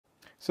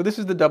So this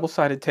is the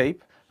double-sided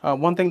tape.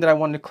 One thing that I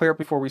wanted to clear up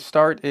before we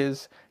start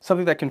is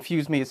something that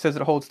confused me. It says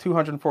it holds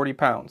 240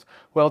 pounds.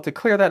 Well, to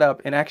clear that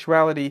up, in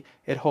actuality,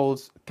 it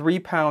holds 3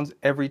 pounds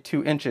every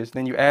 2 inches.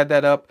 Then you add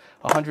that up,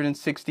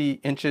 160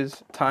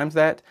 inches times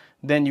that,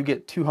 then you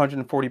get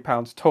 240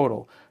 pounds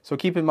total. So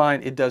keep in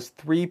mind, it does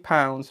 3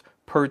 pounds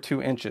per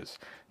 2 inches.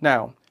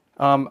 Now,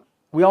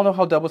 we all know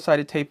how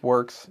double-sided tape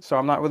works, so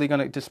I'm not really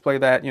going to display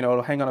that,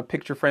 it'll hang on a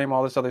picture frame,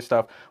 all this other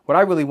stuff. What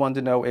I really wanted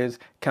to know is,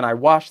 can I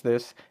wash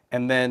this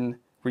and then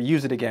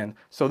reuse it again?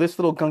 So this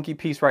little gunky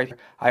piece right here,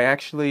 I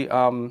actually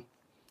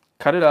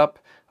cut it up.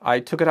 I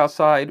took it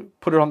outside,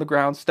 put it on the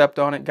ground, stepped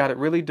on it, got it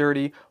really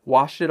dirty,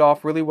 washed it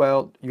off really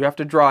well. You have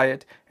to dry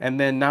it, and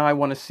then now I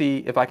want to see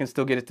if I can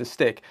still get it to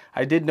stick.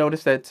 I did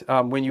notice that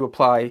when you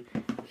apply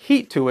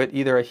heat to it,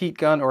 either a heat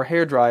gun or a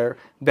hair dryer,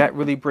 that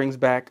really brings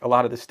back a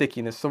lot of the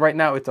stickiness. So right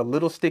now it's a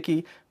little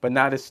sticky, but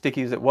not as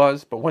sticky as it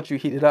was. But once you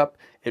heat it up,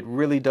 it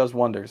really does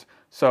wonders.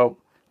 So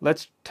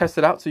let's test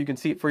it out so you can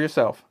see it for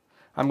yourself.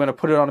 I'm going to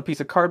put it on a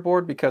piece of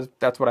cardboard because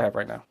that's what I have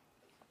right now.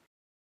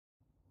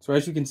 So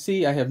as you can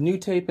see, I have new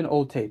tape and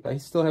old tape. I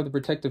still have the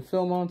protective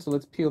film on, so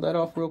let's peel that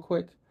off real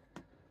quick.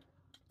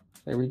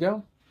 There we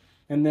go.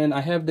 And then I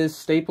have this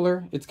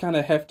stapler. It's kind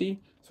of hefty,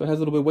 so it has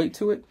a little bit of weight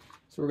to it.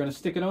 So we're going to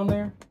stick it on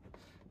there.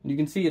 And you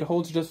can see it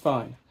holds just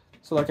fine.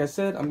 So like I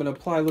said, I'm going to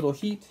apply a little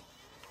heat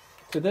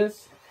to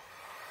this.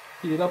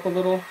 Heat it up a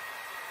little.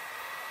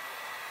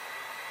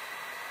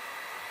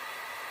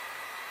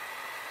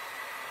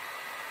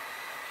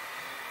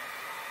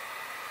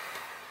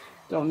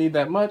 Don't need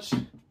that much.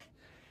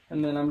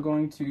 And then I'm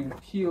going to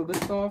peel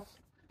this off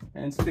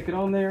and stick it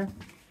on there.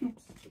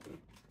 Oops.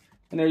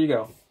 And there you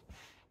go.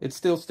 It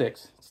still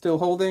sticks, still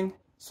holding.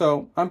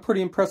 So I'm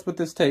pretty impressed with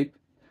this tape.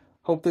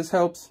 Hope this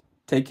helps.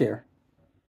 Take care.